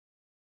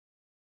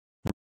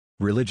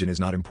Religion is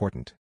not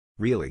important.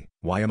 Really,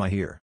 why am I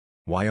here?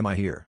 Why am I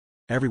here?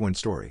 Everyone's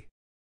story.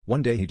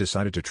 One day he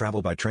decided to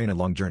travel by train a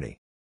long journey.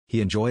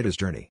 He enjoyed his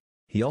journey.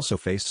 He also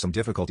faced some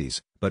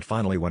difficulties, but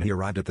finally when he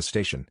arrived at the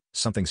station,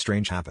 something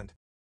strange happened.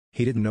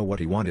 He didn't know what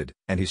he wanted,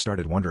 and he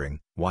started wondering,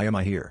 why am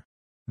I here?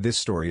 This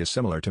story is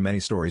similar to many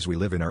stories we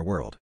live in our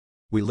world.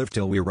 We live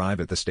till we arrive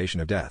at the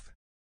station of death.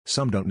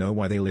 Some don't know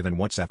why they live and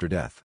what's after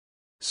death.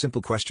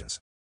 Simple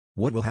questions.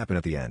 What will happen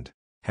at the end?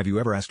 Have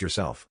you ever asked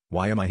yourself,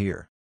 why am I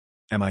here?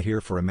 Am I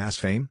here for amass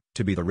fame,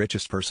 to be the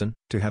richest person,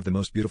 to have the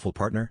most beautiful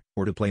partner,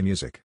 or to play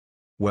music?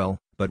 Well,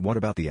 but what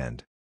about the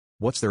end?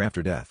 What's there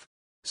after death?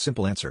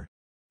 Simple answer.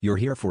 You're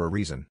here for a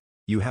reason.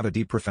 You have a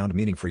deep profound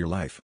meaning for your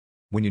life.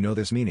 When you know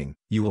this meaning,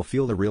 you will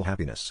feel the real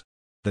happiness.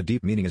 The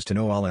deep meaning is to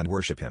know Allah and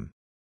worship Him.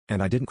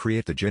 And I didn't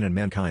create the jinn and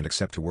mankind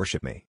except to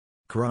worship me.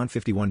 Quran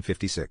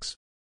 51:56.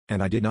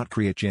 And I did not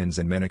create jinns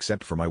and men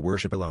except for my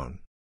worship alone.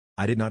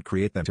 I did not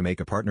create them to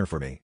make a partner for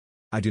me.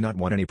 I do not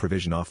want any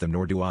provision off them,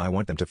 nor do I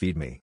want them to feed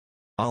me.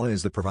 Allah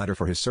is the provider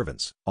for His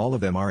servants. All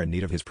of them are in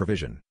need of His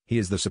provision. He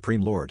is the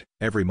Supreme Lord,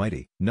 every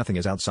mighty, nothing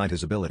is outside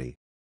His ability.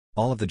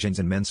 All of the jinns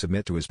and men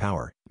submit to His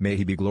power, may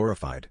He be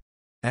glorified.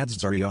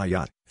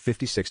 Az-Zariyat,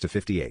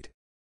 56-58.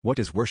 What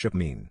does worship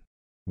mean?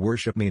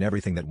 Worship mean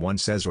everything that one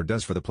says or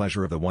does for the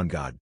pleasure of the one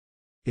God.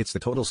 It's the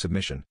total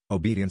submission,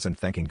 obedience and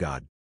thanking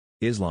God.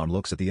 Islam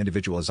looks at the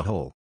individual as a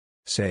whole.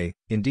 Say,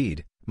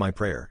 indeed, my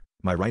prayer,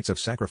 my rites of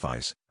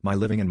sacrifice, my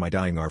living and my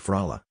dying are for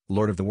Allah,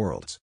 Lord of the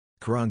worlds.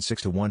 Quran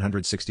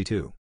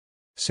 6-162.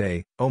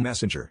 Say, O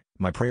Messenger,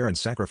 my prayer and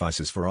sacrifice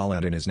is for Allah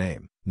and in His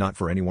name, not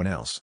for anyone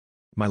else.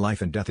 My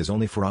life and death is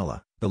only for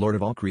Allah, the Lord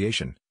of all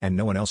creation, and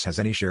no one else has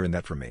any share in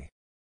that from me.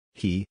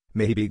 He,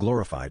 may He be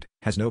glorified,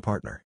 has no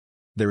partner.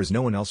 There is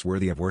no one else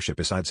worthy of worship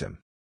besides Him.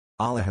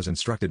 Allah has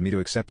instructed me to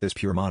accept this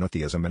pure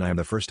monotheism, and I am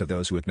the first of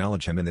those who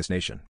acknowledge Him in this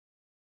nation.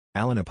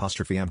 Allen _am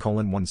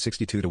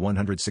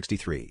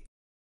 162-163.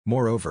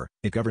 Moreover,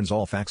 it governs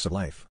all facts of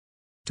life.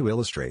 To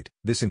illustrate,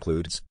 this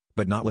includes,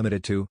 but not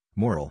limited to,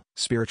 moral,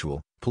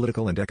 spiritual,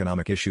 political and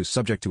economic issues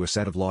subject to a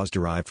set of laws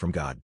derived from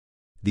God.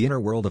 The inner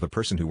world of a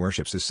person who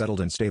worships is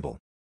settled and stable.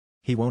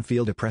 He won't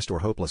feel depressed or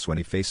hopeless when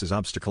he faces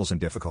obstacles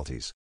and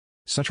difficulties.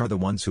 Such are the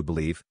ones who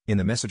believe, in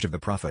the message of the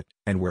Prophet,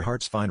 and where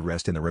hearts find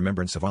rest in the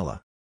remembrance of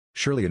Allah.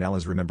 Surely in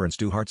Allah's remembrance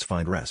do hearts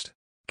find rest.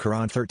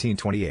 Quran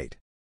 13:28.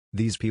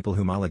 These people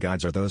whom Allah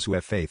guides are those who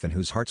have faith and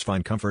whose hearts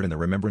find comfort in the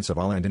remembrance of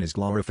Allah and in His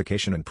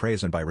glorification and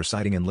praise and by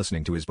reciting and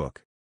listening to His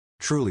book.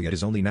 Truly it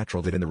is only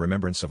natural that in the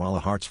remembrance of Allah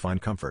hearts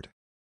find comfort.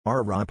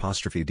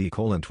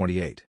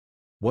 R-D:28.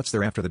 What's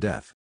there after the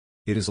death?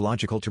 It is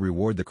logical to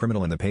reward the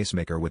criminal and the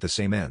pacemaker with the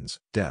same ends,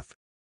 death.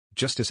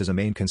 Justice is a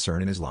main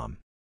concern in Islam.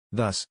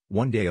 Thus,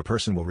 one day a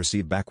person will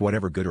receive back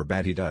whatever good or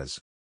bad he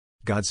does.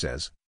 God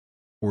says,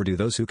 or do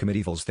those who commit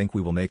evils think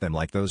we will make them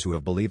like those who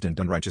have believed and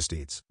done righteous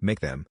deeds,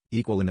 make them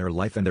equal in their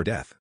life and their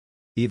death?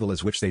 Evil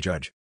is which they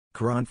judge.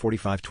 Quran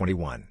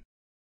 45:21.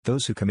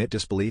 Those who commit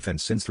disbelief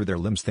and sins through their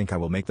limbs think I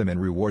will make them in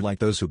reward like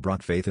those who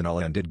brought faith in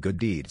Allah and did good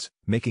deeds,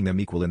 making them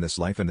equal in this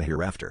life and the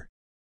hereafter.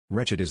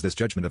 Wretched is this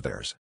judgment of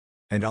theirs.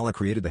 And Allah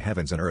created the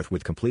heavens and earth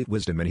with complete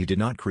wisdom, and He did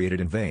not create it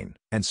in vain,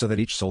 and so that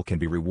each soul can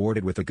be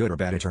rewarded with the good or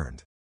bad it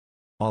earned.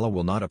 Allah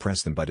will not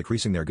oppress them by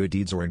decreasing their good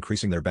deeds or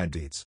increasing their bad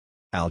deeds.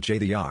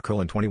 Al-Jathiyah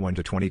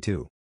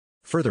 21-22.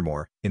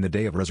 Furthermore, in the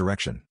day of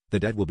resurrection, the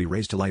dead will be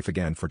raised to life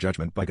again for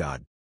judgment by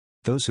God.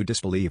 Those who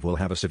disbelieve will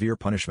have a severe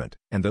punishment,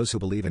 and those who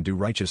believe and do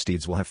righteous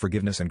deeds will have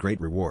forgiveness and great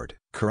reward.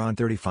 Quran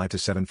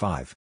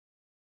 35-75.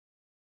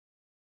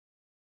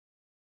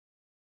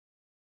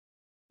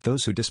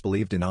 Those who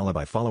disbelieved in Allah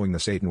by following the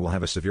Satan will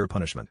have a severe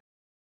punishment.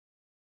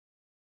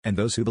 And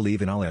those who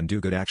believe in Allah and do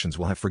good actions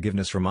will have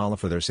forgiveness from Allah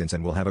for their sins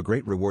and will have a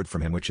great reward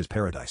from Him, which is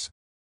paradise.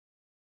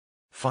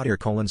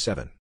 Fatir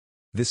 7.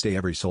 This day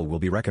every soul will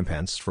be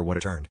recompensed for what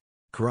it earned.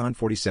 Quran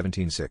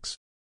 40:17-6.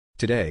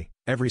 Today,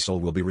 every soul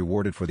will be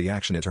rewarded for the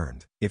action it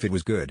earned. If it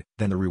was good,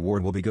 then the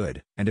reward will be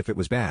good, and if it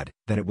was bad,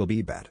 then it will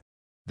be bad.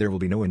 There will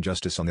be no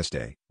injustice on this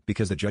day,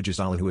 because the judge is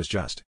Allah who is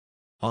just.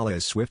 Allah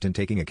is swift in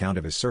taking account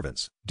of His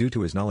servants, due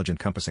to His knowledge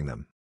encompassing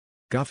them.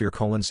 Ghafir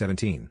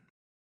 17.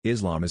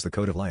 Islam is the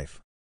code of life.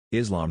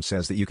 Islam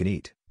says that you can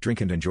eat,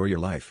 drink and enjoy your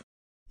life.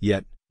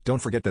 Yet,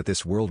 don't forget that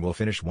this world will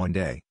finish one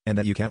day, and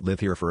that you can't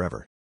live here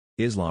forever.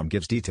 Islam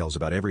gives details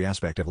about every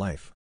aspect of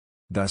life.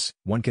 Thus,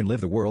 one can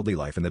live the worldly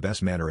life in the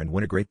best manner and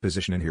win a great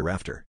position in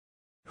hereafter.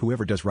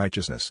 Whoever does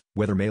righteousness,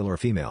 whether male or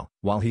female,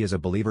 while he is a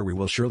believer, we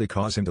will surely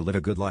cause him to live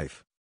a good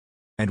life.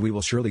 And we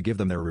will surely give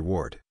them their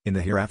reward, in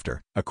the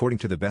hereafter, according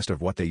to the best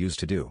of what they used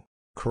to do.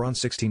 Quran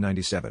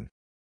 16:97.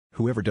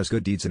 Whoever does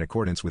good deeds in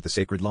accordance with the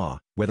sacred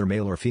law, whether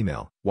male or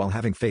female, while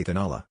having faith in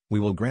Allah, we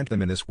will grant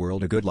them in this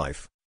world a good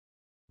life,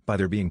 by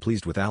their being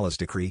pleased with Allah's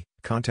decree,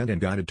 content and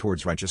guided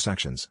towards righteous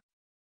actions.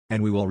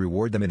 And we will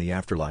reward them in the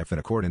afterlife in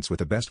accordance with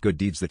the best good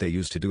deeds that they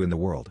used to do in the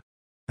world.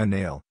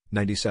 An-Nahl,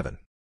 97.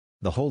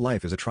 The whole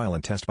life is a trial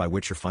and test by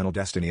which your final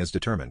destiny is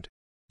determined.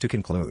 To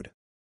conclude,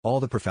 all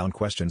the profound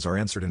questions are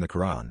answered in the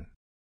Quran.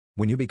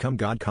 When you become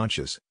God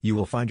conscious, you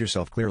will find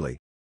yourself clearly.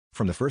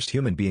 From the first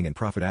human being and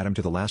Prophet Adam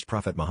to the last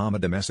Prophet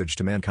Muhammad, the message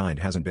to mankind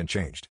hasn't been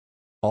changed.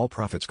 All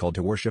prophets called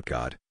to worship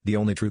God, the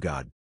only true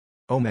God.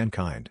 O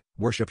mankind,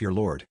 worship your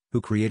Lord,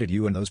 who created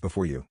you and those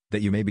before you,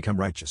 that you may become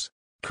righteous.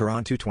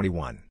 Quran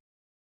 2:21.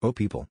 O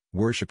people,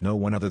 worship no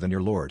one other than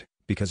your Lord,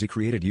 because he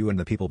created you and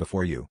the people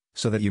before you,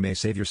 so that you may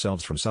save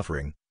yourselves from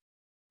suffering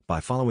by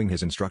following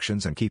his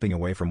instructions and keeping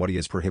away from what he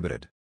has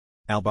prohibited.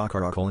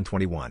 Al-Baqarah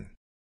 21.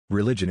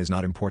 Religion is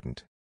not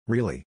important.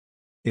 Really.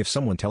 If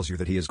someone tells you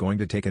that he is going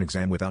to take an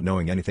exam without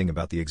knowing anything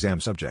about the exam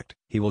subject,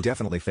 he will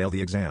definitely fail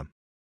the exam.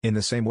 In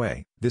the same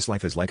way, this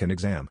life is like an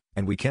exam,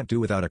 and we can't do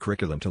without a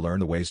curriculum to learn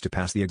the ways to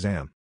pass the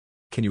exam.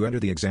 Can you enter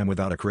the exam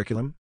without a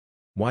curriculum?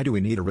 Why do we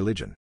need a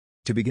religion?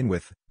 To begin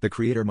with, the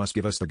Creator must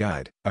give us the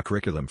guide, a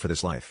curriculum for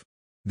this life.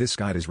 This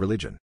guide is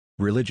religion.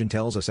 Religion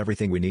tells us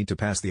everything we need to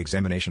pass the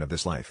examination of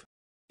this life.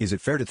 Is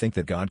it fair to think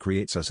that God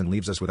creates us and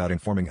leaves us without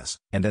informing us,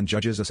 and then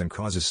judges us and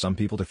causes some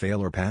people to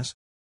fail or pass?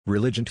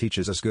 Religion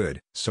teaches us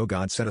good, so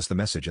God sent us the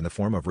message in the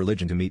form of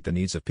religion to meet the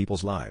needs of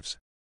people's lives.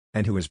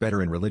 And who is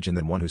better in religion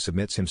than one who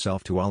submits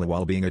himself to Allah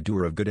while being a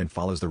doer of good and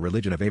follows the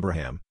religion of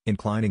Abraham,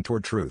 inclining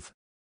toward truth?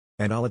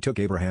 And Allah took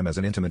Abraham as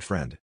an intimate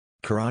friend.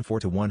 Quran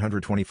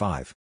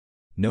 4:125.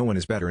 No one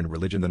is better in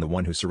religion than the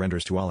one who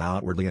surrenders to Allah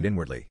outwardly and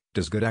inwardly,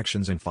 does good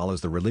actions and follows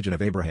the religion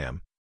of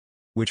Abraham,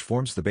 which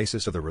forms the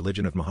basis of the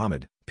religion of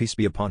Muhammad, peace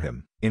be upon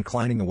him,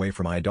 inclining away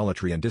from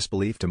idolatry and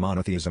disbelief to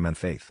monotheism and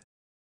faith.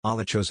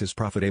 Allah chose his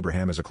prophet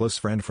Abraham as a close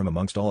friend from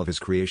amongst all of his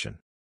creation.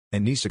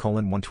 An-Nisa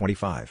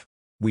 125.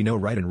 We know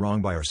right and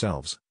wrong by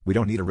ourselves, we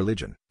don't need a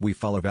religion, we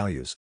follow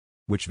values.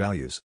 Which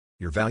values?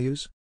 Your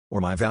values?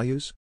 Or my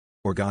values?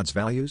 Or God's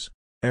values?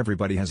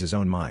 Everybody has his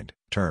own mind,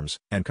 terms,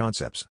 and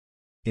concepts.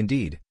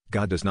 Indeed,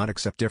 God does not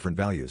accept different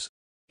values.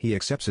 He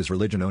accepts his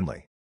religion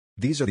only.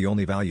 These are the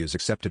only values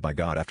accepted by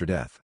God after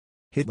death.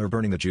 Hitler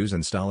burning the Jews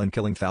and Stalin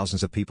killing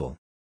thousands of people.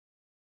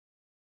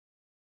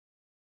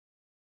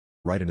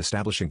 Right in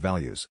establishing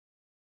values.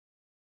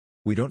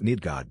 We don't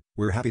need God,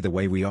 we're happy the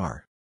way we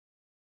are.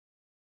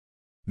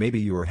 Maybe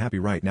you are happy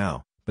right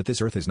now, but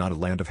this earth is not a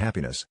land of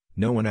happiness,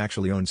 no one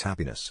actually owns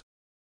happiness.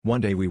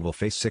 One day we will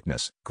face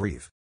sickness,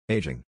 grief,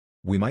 aging.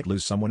 We might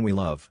lose someone we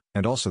love,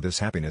 and also this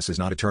happiness is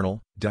not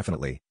eternal,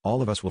 definitely,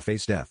 all of us will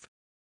face death.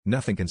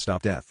 Nothing can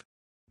stop death.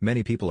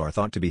 Many people are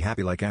thought to be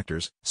happy like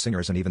actors,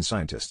 singers and even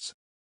scientists.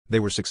 They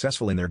were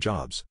successful in their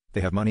jobs,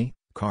 they have money,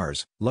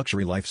 cars,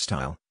 luxury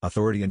lifestyle,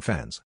 authority and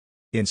fans.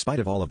 In spite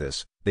of all of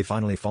this, they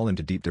finally fall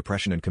into deep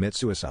depression and commit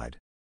suicide.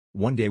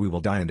 One day we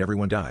will die and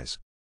everyone dies.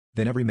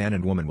 Then every man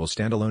and woman will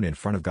stand alone in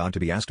front of God to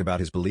be asked about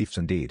his beliefs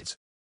and deeds.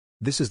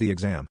 This is the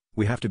exam,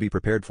 we have to be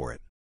prepared for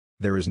it.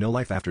 There is no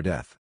life after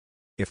death.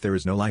 If there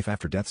is no life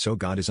after death, so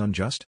God is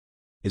unjust?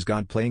 Is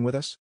God playing with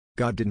us?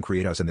 God didn't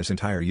create us in this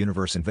entire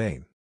universe in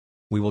vain.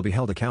 We will be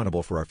held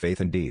accountable for our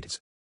faith and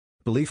deeds.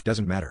 Belief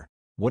doesn't matter.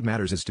 What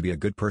matters is to be a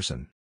good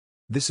person.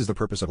 This is the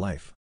purpose of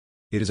life.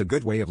 It is a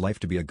good way of life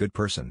to be a good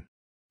person.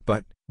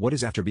 But, what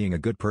is after being a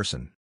good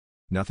person?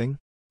 Nothing?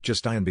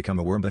 Just die and become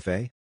a worm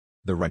buffet?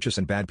 The righteous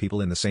and bad people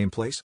in the same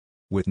place?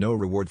 With no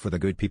reward for the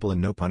good people and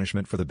no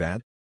punishment for the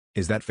bad?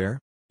 Is that fair?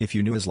 If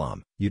you knew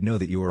Islam, you'd know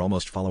that you are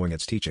almost following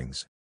its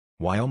teachings.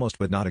 Why almost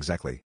but not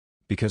exactly?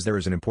 Because there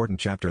is an important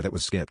chapter that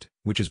was skipped,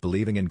 which is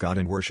believing in God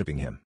and worshipping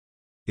him.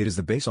 It is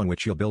the base on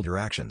which you'll build your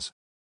actions.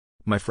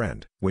 My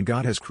friend, when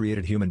God has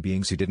created human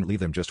beings, he didn't leave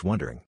them just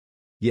wandering.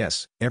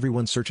 Yes,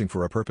 everyone's searching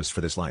for a purpose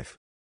for this life.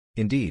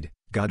 Indeed,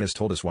 God has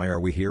told us why are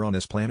we here on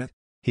this planet?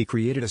 He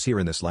created us here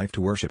in this life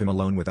to worship him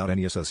alone without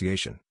any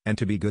association, and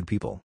to be good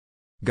people.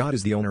 God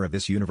is the owner of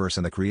this universe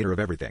and the creator of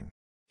everything.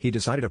 He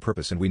decided a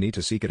purpose and we need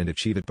to seek it and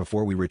achieve it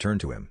before we return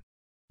to him.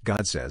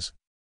 God says,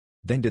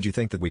 "Then did you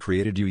think that we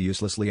created you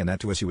uselessly and that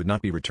to us you would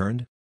not be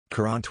returned?"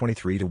 Quran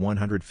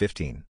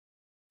 23:115.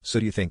 So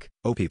do you think,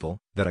 O people,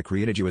 that I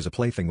created you as a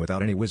plaything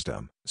without any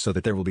wisdom, so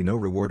that there will be no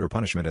reward or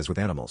punishment as with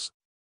animals?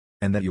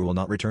 And that you will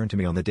not return to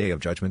me on the day of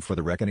judgment for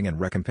the reckoning and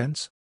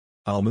recompense?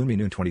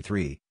 Al-Mu'minun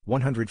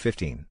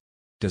 23:115.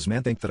 Does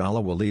man think that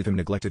Allah will leave him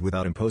neglected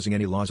without imposing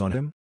any laws on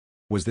him?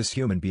 Was this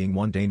human being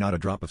one day not a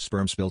drop of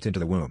sperm spilt into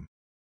the womb?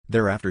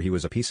 Thereafter he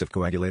was a piece of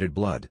coagulated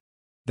blood.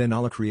 Then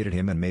Allah created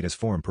him and made his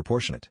form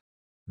proportionate.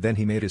 Then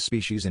he made his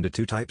species into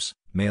two types,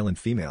 male and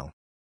female.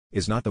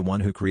 Is not the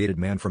one who created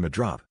man from a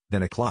drop,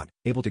 then a clot,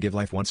 able to give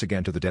life once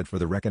again to the dead for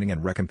the reckoning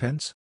and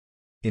recompense?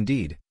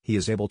 Indeed, he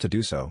is able to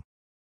do so.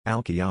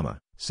 Al-Qiyamah,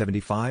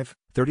 75,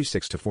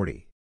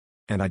 36-40.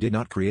 And I did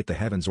not create the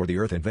heavens or the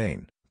earth in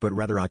vain, but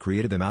rather I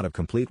created them out of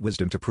complete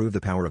wisdom to prove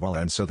the power of Allah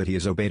and so that he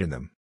is obeyed in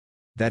them.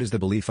 That is the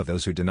belief of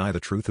those who deny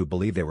the truth, who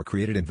believe they were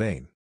created in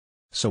vain.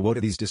 So woe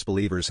to these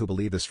disbelievers who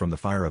believe this from the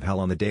fire of hell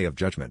on the day of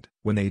judgment,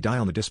 when they die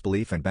on the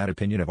disbelief and bad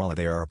opinion of Allah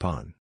they are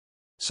upon.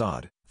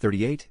 Sa'd,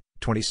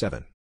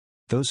 38:27.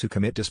 Those who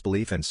commit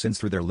disbelief and sins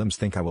through their limbs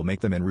think I will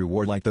make them in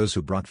reward like those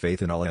who brought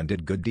faith in Allah and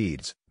did good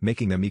deeds,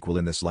 making them equal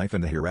in this life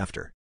and the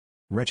hereafter.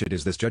 Wretched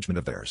is this judgment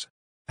of theirs.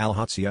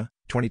 Al-Hatsiyah,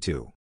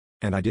 22.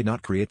 And I did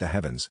not create the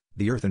heavens,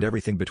 the earth and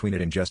everything between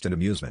it in jest and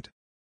amusement.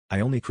 I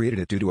only created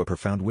it due to a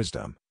profound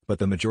wisdom, but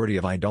the majority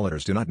of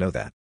idolaters do not know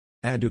that.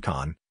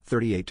 Ad-Dukhan,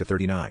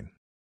 38-39.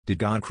 Did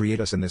God create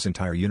us in this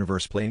entire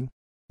universe playing?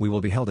 We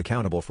will be held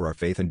accountable for our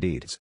faith and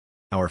deeds.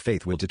 Our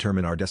faith will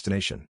determine our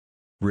destination.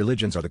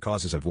 Religions are the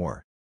causes of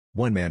war.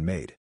 One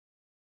man-made.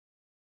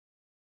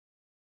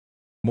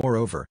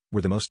 Moreover,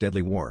 were the most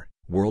deadly war,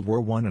 World War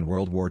I and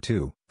World War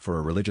II, for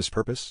a religious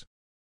purpose?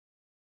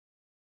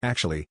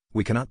 Actually,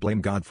 we cannot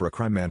blame God for a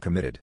crime man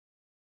committed.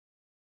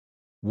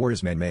 War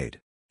is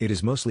man-made. It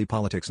is mostly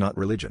politics, not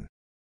religion.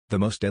 The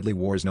most deadly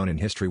wars known in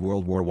history,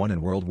 World War I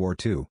and World War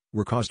II,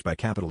 were caused by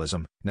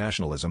capitalism,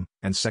 nationalism,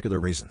 and secular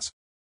reasons.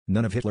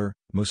 None of Hitler,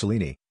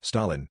 Mussolini,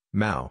 Stalin,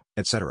 Mao,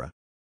 etc.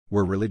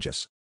 were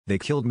religious. They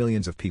killed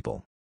millions of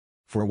people.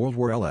 For World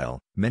War LL,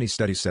 many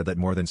studies said that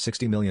more than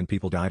 60 million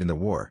people died in the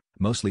war,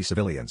 mostly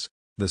civilians.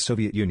 The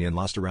Soviet Union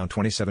lost around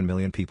 27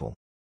 million people.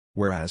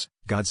 Whereas,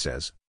 God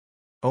says,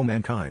 "O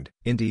mankind,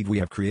 indeed we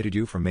have created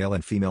you from male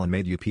and female and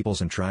made you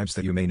peoples and tribes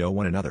that you may know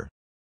one another.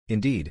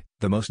 Indeed,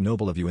 the most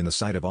noble of you in the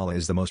sight of Allah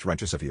is the most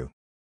righteous of you.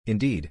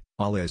 Indeed,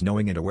 Allah is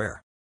knowing and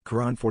aware."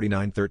 Quran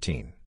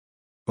 49:13.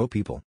 O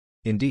people!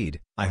 Indeed,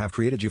 I have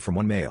created you from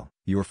one male,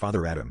 your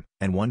father Adam,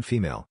 and one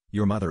female,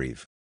 your mother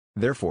Eve.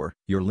 Therefore,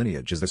 your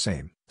lineage is the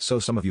same, so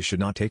some of you should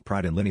not take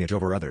pride in lineage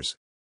over others.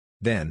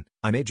 Then,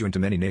 I made you into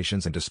many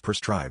nations and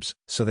dispersed tribes,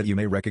 so that you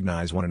may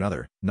recognize one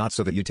another, not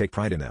so that you take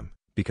pride in them,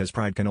 because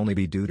pride can only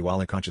be due to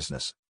Allah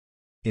consciousness.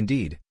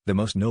 Indeed, the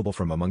most noble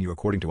from among you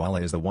according to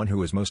Allah is the one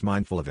who is most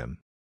mindful of Him.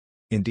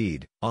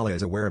 Indeed, Allah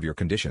is aware of your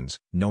conditions,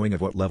 knowing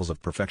of what levels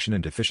of perfection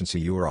and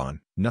deficiency you are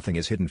on, nothing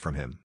is hidden from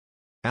Him.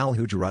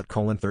 Al-Hujurat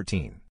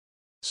 13.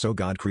 So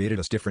God created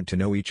us different to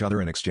know each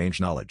other and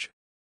exchange knowledge.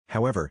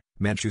 However,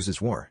 man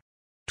chooses war.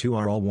 2.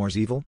 Are all wars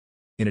evil?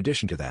 In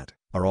addition to that,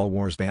 are all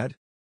wars bad?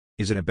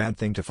 Is it a bad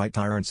thing to fight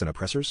tyrants and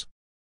oppressors?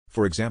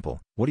 For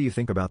example, what do you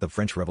think about the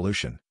French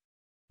Revolution?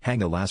 Hang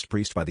the last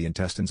priest by the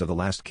intestines of the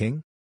last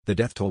king? The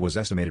death toll was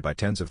estimated by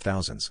tens of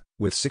thousands,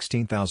 with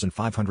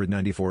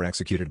 16,594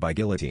 executed by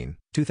guillotine,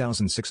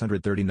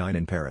 2,639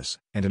 in Paris,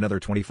 and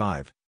another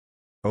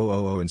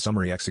 25,000 in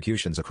summary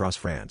executions across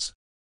France.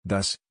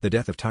 Thus, the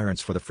death of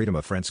tyrants for the freedom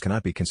of France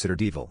cannot be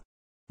considered evil.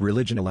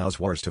 Religion allows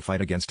wars to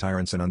fight against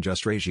tyrants and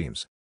unjust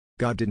regimes.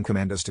 God didn't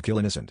command us to kill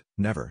innocent,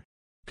 never.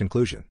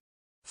 Conclusion.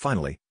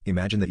 Finally,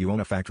 imagine that you own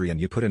a factory and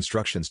you put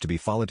instructions to be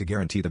followed to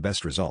guarantee the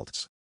best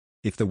results.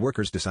 If the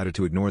workers decided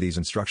to ignore these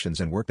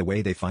instructions and work the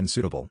way they find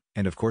suitable,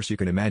 and of course you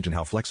can imagine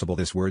how flexible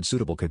this word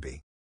suitable could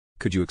be.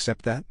 Could you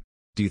accept that?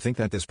 Do you think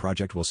that this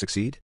project will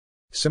succeed?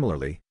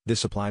 Similarly,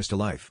 this applies to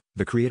life.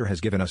 The Creator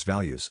has given us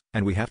values,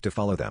 and we have to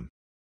follow them.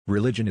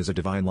 Religion is a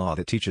divine law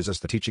that teaches us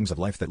the teachings of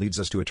life that leads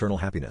us to eternal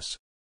happiness.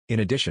 In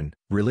addition,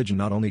 religion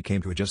not only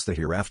came to adjust the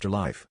hereafter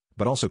life,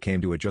 but also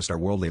came to adjust our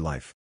worldly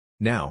life.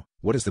 Now,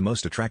 what is the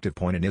most attractive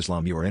point in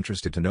Islam you are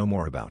interested to know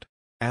more about?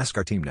 Ask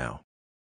our team now.